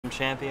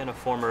champion, a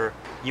former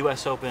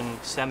U.S. Open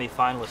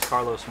semi-finalist,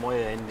 Carlos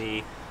Moya, in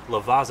the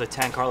Lavazza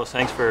 10. Carlos,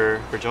 thanks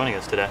for joining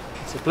us today.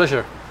 It's a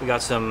pleasure. We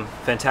got some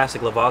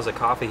fantastic Lavazza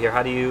coffee here.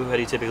 How do you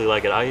typically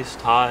like it?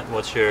 Iced, hot?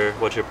 What's your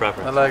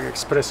preference? I like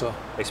espresso.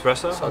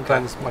 Espresso?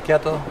 Sometimes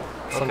macchiato,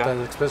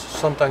 sometimes espresso,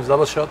 sometimes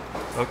double shot.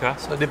 Okay.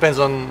 So it depends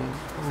on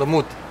the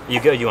mood.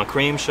 You want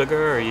cream,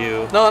 sugar, or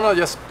you? No,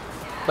 just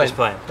plain. Just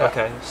plain. Yeah.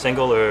 Okay.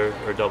 Single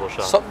or double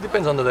shot? So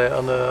depends on the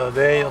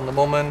day, on the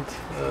moment.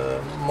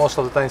 Most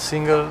of the time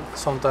single,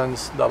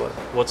 sometimes double.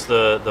 What's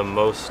the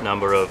most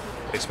number of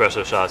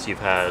espresso shots you've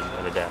had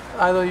in a day?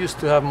 I don't used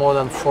to have more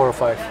than 4 or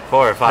 5.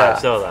 4 or 5, yeah,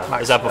 still that.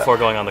 max, Is that before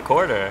going on the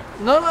court, or?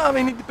 No, I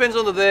mean it depends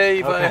on the day.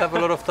 If Okay. I have a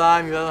lot of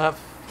time, if I don't have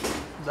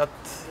that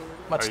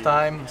much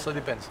time, so it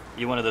depends.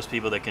 You one of those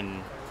people that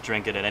can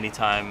drink it at any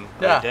time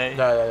Yeah, of the day?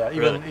 yeah.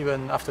 Really?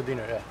 Even after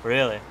dinner, yeah.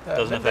 Really? Yeah,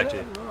 Doesn't affect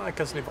you? No, I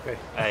can sleep okay.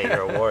 Hey,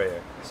 you're a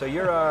warrior. So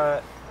you're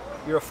a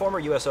former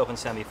U.S. Open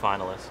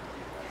semi-finalist.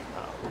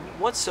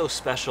 What's so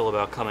special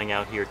about coming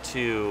out here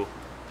to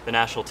the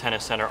National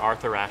Tennis Center,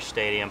 Arthur Ashe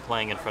Stadium,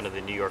 playing in front of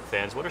the New York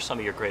fans? What are some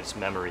of your greatest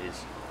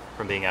memories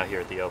from being out here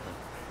at the Open?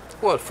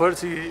 Well,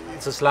 first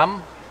it's a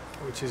slam,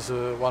 which is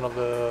one of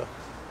the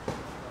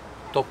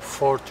top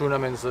 4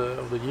 tournaments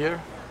of the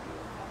year.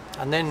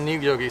 And then New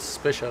York is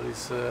special.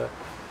 It's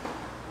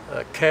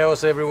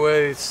chaos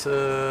everywhere. It's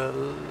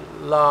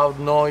loud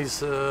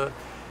noise,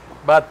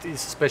 but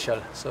it's special.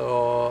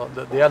 So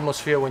the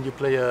atmosphere when you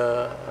play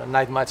a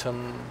night match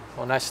on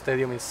Ashe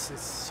Stadium is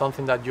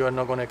something that you are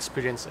not going to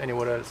experience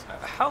anywhere else.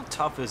 How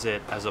tough is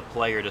it as a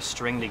player to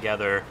string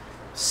together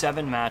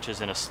 7 matches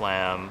in a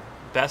slam,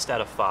 best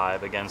out of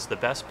 5 against the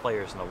best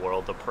players in the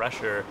world, the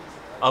pressure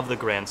of the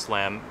Grand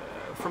Slam?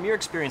 From your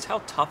experience,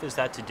 how tough is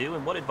that to do,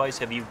 and what advice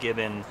have you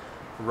given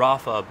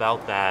Rafa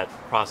about that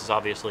process?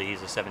 Obviously,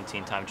 he's a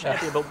 17-time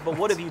champion, but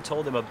what have you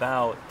told him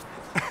about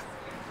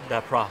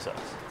that process?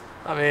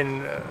 I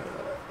mean,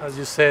 as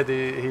you said,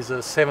 he's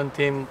a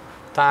 17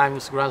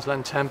 times Grand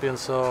Slam champion,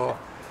 so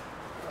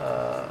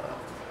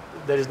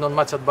there is not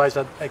much advice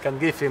that I can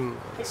give him.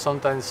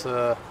 Sometimes,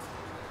 to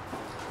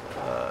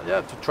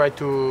try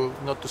to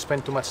not to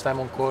spend too much time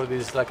on court.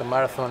 It's like a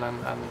marathon,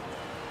 and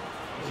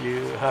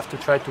you have to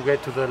try to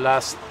get to the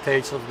last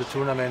stage of the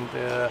tournament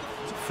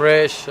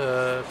fresh.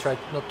 Try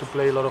not to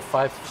play a lot of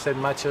 5-set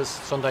matches.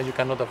 Sometimes you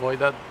cannot avoid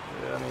that.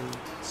 I mean,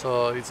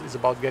 so it's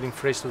about getting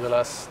fresh to the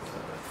last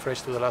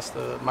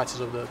matches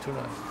of the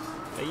tournament.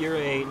 You're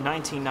a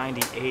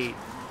 1998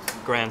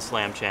 Grand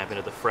Slam champion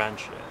of the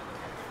French.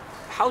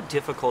 How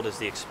difficult is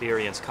the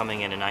experience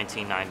coming in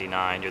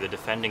 1999? You're the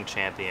defending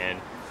champion.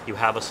 You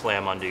have a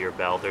slam under your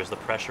belt. There's the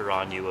pressure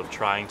on you of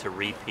trying to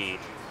repeat.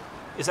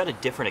 Is that a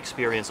different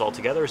experience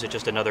altogether, or is it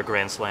just another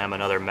Grand Slam,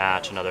 another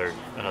match, another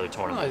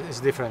tournament? No, it's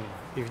different.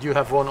 If you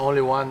have won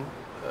only one,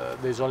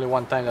 there's only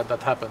one time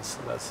that happens.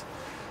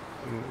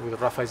 With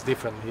Rafa, it's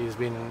different. He's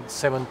been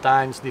 7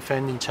 times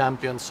defending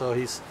champion, so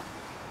he's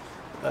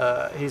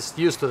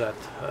used to that.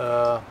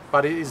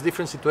 But it's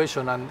different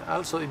situation, and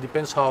also it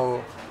depends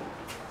how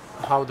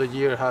the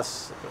year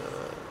has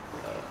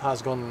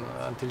gone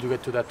until you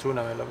get to that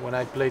tournament. Like when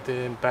I played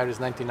in Paris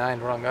 '99,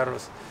 Roland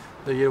Garros,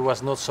 the year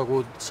was not so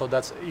good, so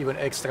that's even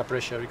extra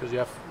pressure because you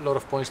have a lot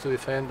of points to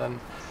defend,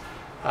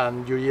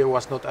 and your year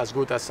was not as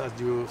good as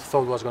you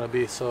thought was going to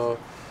be. So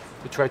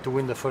you try to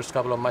win the first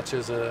couple of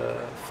matches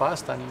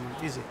fast and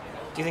easy.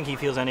 Do you think he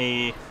feels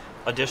any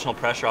additional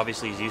pressure?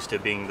 Obviously, he's used to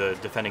being the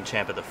defending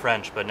champ of the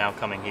French, but now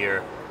coming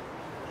here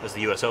as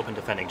the U.S. Open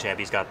defending champ,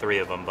 he's got 3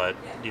 of them. But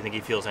do you think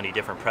he feels any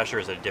different pressure?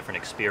 Is it a different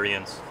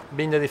experience?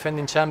 Being the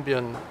defending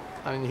champion,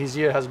 I mean, his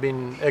year has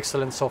been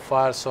excellent so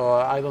far, so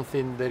I don't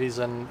think there is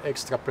an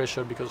extra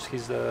pressure because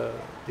he's the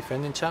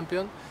defending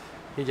champion.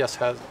 He just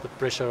has the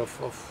pressure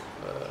of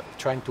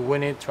trying to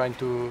win it, trying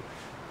to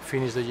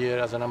finish the year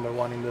as a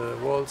 #1 in the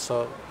world.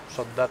 So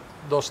that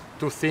those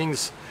 2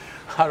 things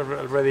are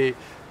already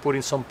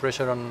putting some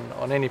pressure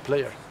on any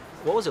player.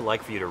 What was it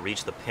like for you to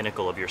reach the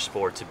pinnacle of your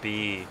sport, to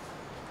be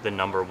the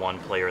 #1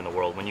 player in the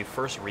world? When you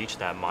first reached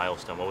that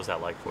milestone, what was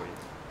that like for you?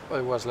 Well,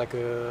 it was like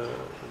a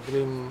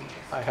dream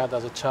I had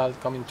as a child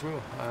coming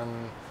true, and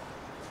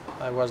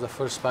I was the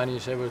first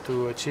Spanish ever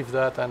to achieve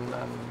that, and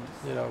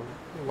you know,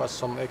 it was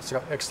some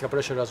extra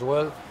pressure as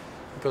well,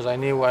 because I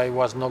knew I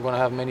was not going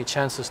to have many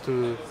chances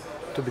to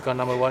become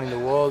 #1 in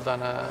the world,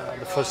 and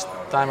the first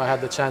time I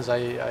had the chance,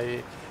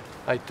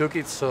 I took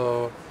it.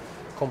 So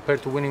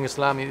compared to winning a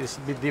slam, it's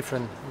a bit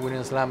different.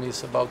 Winning a slam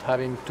is about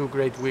having 2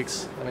 great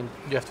weeks. I mean,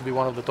 you have to be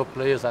one of the top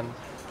players and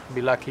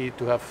be lucky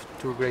to have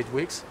 2 great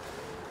weeks.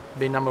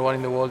 Being #1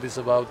 in the world is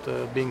about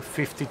being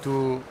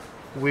 52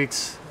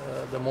 weeks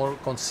the more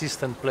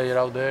consistent player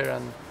out there,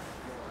 and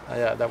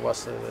that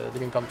was a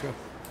dream come true.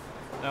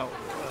 Now,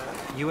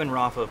 you and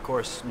Rafa, of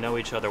course, know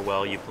each other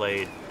well. You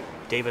played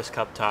Davis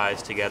Cup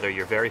ties together.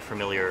 You're very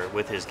familiar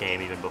with his game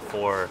even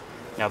before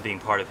now being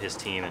part of his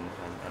team and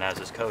as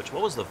his coach.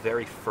 What was the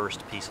very first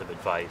piece of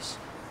advice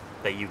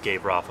that you gave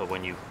Rafa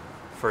when you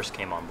first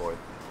came on board?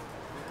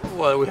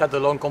 Well, we had a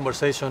long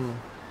conversation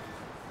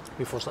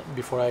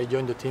before I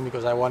joined the team,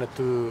 because I wanted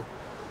to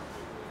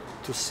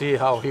to see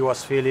how he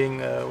was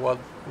feeling, what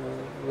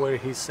were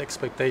his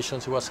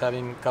expectations. He was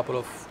having a couple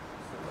of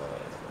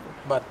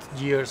bad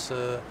years,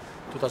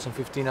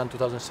 2015 and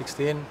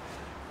 2016.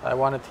 I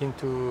wanted him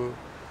to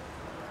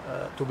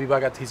be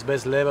back at his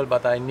best level,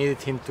 but I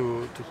needed him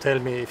to tell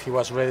me if he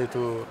was ready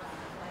to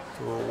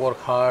work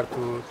hard,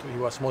 he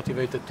was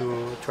motivated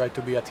to try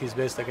to be at his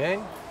best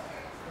again.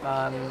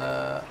 And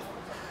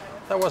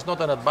that was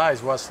not an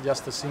advice, it was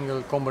just a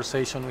single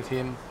conversation with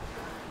him,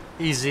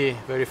 easy,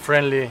 very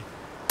friendly,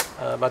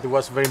 but it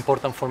was very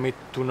important for me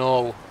to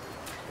know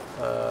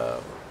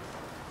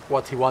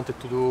what he wanted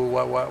to do,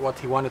 what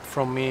he wanted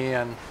from me,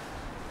 and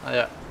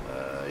yeah,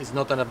 it's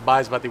not an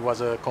advice, but it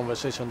was a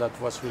conversation that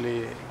was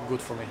really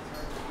good for me.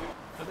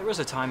 There was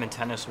a time in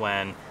tennis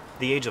when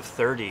the age of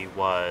 30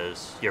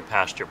 was you're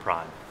past your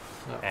prime,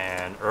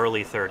 and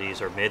early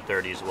 30s or mid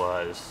 30s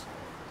was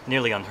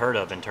nearly unheard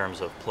of in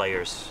terms of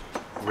players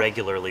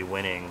regularly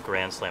winning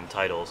Grand Slam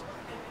titles.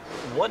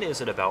 What is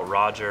it about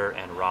Roger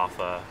and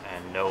Rafa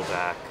and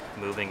Novak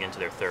moving into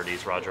their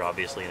 30s, Roger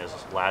obviously in his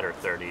latter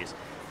 30s,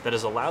 that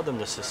has allowed them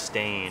to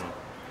sustain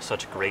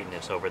such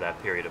greatness over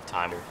that period of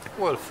time?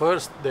 Well,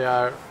 first they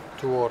are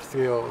two or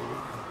three,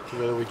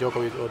 together with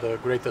Djokovic, or the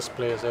greatest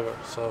players ever.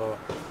 So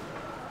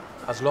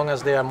as long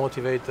as they are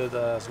motivated,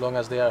 as long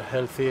as they are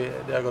healthy,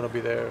 they are going to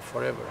be there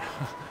forever.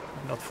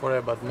 Not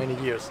forever, but many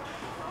years.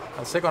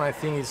 And second, I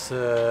think it's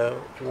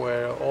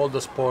where all the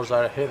sports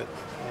are headed.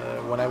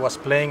 When I was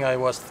playing, I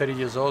was 30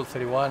 years old,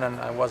 31, and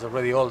I was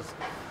already old.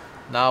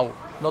 Now,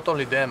 not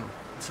only them,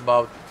 it's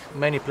about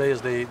many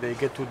players, they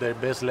get to their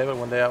best level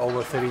when they are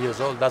over 30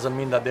 years old. Doesn't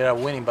mean that they are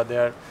winning, but they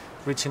are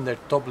reaching their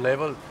top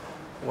level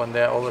when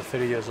they are over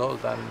 30 years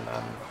old.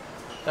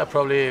 And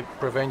probably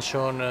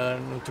prevention,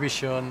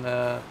 nutrition,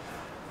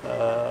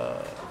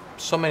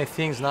 so many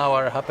things now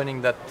are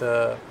happening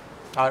that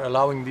are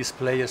allowing these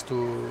players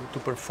to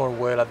perform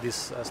well at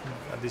this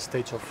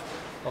stage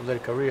of their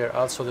career.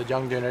 Also, the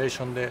young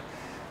generation, they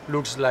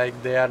looks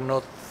like they are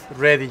not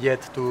ready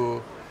yet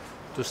to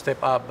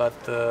step up,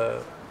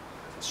 but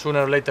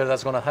sooner or later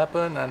that's going to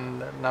happen.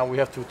 And now we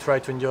have to try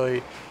to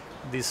enjoy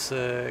these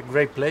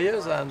great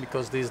players, and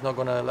because this is not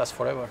going to last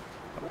forever.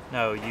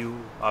 No, you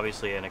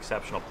obviously an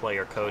exceptional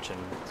player, coach, and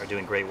are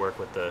doing great work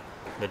with the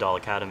Nadal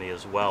Academy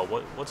as well.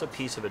 What's a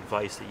piece of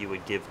advice that you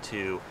would give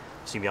to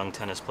some young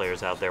tennis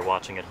players out there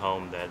watching at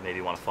home that maybe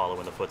want to follow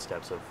in the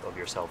footsteps of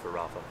yourself or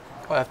Rafa?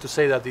 Well, I have to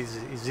say that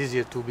it's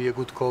easier to be a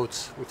good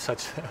coach with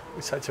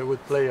such a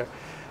good player.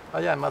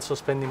 Yeah, I'm also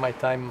spending my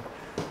time,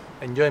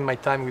 enjoying my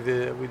time with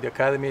the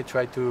academy.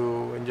 Try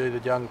to enjoy the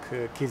young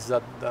kids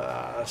that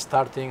are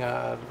starting,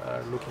 are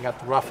looking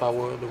at Rafa,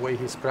 the way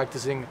he's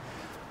practicing.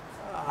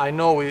 I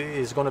know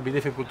it's going to be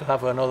difficult to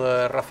have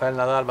another Rafael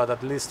Nadal, but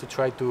at least to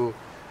try to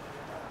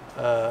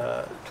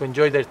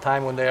enjoy their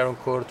time when they are on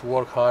court, to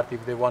work hard.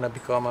 If they want to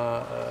become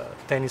a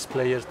tennis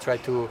player, try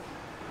to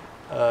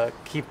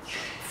keep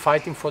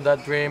fighting for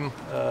that dream.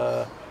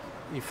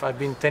 If I've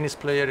been tennis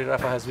player, if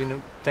Rafa has been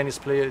a tennis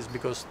player, it's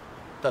because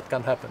that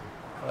can happen.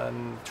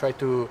 And try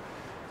to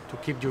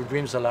keep your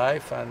dreams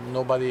alive, and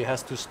nobody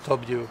has to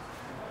stop you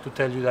to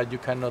tell you that you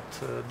cannot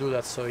do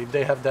that. So if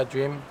they have that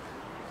dream,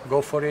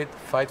 go for it,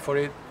 fight for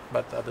it,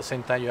 but at the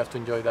same time you have to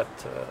enjoy that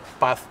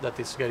path that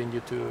is getting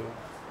you to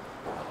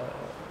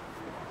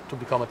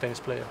become a tennis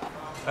player.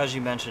 As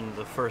you mentioned,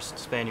 the first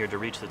Spaniard to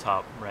reach the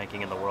top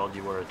ranking in the world,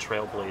 you were a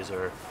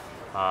trailblazer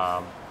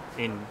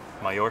in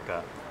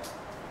Mallorca.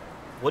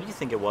 What do you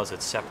think it was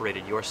that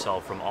separated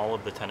yourself from all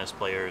of the tennis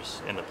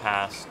players in the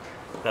past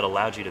that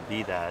allowed you to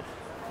be that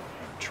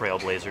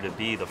trailblazer, to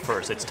be the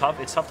first? It's tough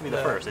to be the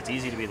first. It's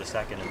easy to be the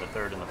second and the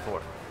third and the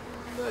fourth.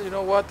 You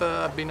know what,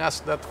 I've been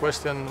asked that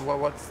question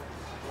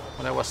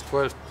when I was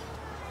 12,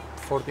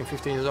 14,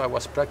 15 years old. I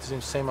was practicing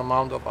the same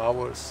amount of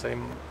hours,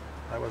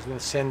 I was doing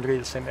the same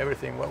drill, same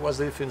everything. What was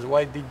the difference?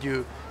 Why did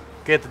you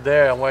get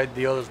there and why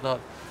the others not?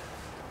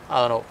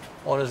 I don't know.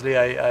 Honestly,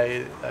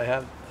 I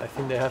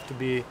think they have to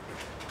be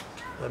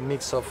a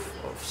mix of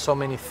so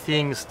many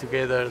things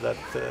together that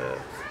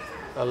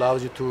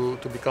allows you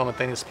to become a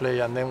tennis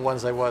player. And then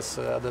once I was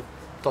at the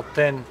top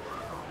 10,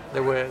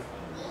 there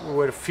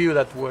were few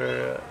that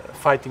were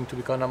fighting to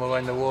become number one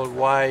in the world.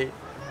 Why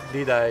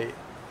did I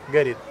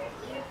get it?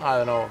 I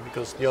don't know,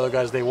 because the other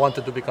guys, they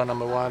wanted to become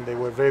number one. They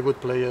were very good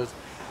players.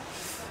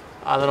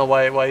 I don't know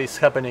why it's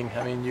happening.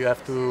 I mean,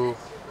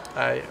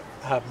 I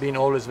have been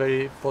always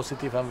very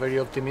positive and very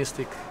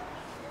optimistic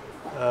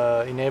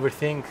in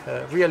everything.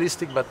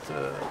 Realistic, but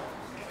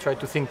try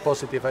to think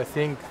positive. I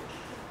think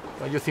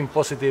when you think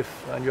positive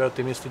and you're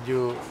optimistic,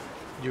 you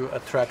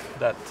attract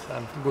that,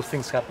 and good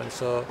things happen.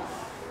 So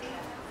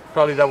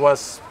probably that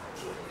was,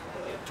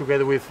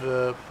 together with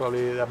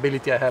probably the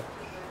ability I had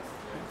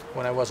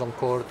when I was on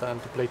court and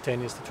to play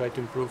tennis, to try to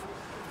improve.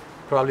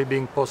 Probably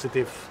being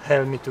positive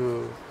helped me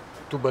to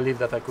believe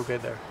that I could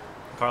get there.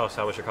 Carlos,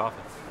 how was your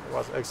coffee? It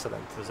was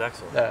excellent. It was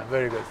excellent. Yeah,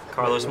 very good.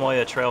 Carlos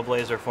very good. Moya,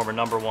 trailblazer, former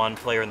 #1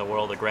 player in the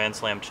world, a Grand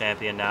Slam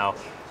champion, now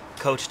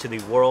coach to the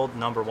world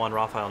 #1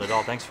 Rafael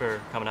Nadal. Thanks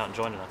for coming out and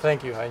joining us.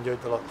 Thank you. I enjoyed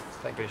it a lot.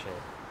 Thank you. Appreciate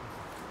it.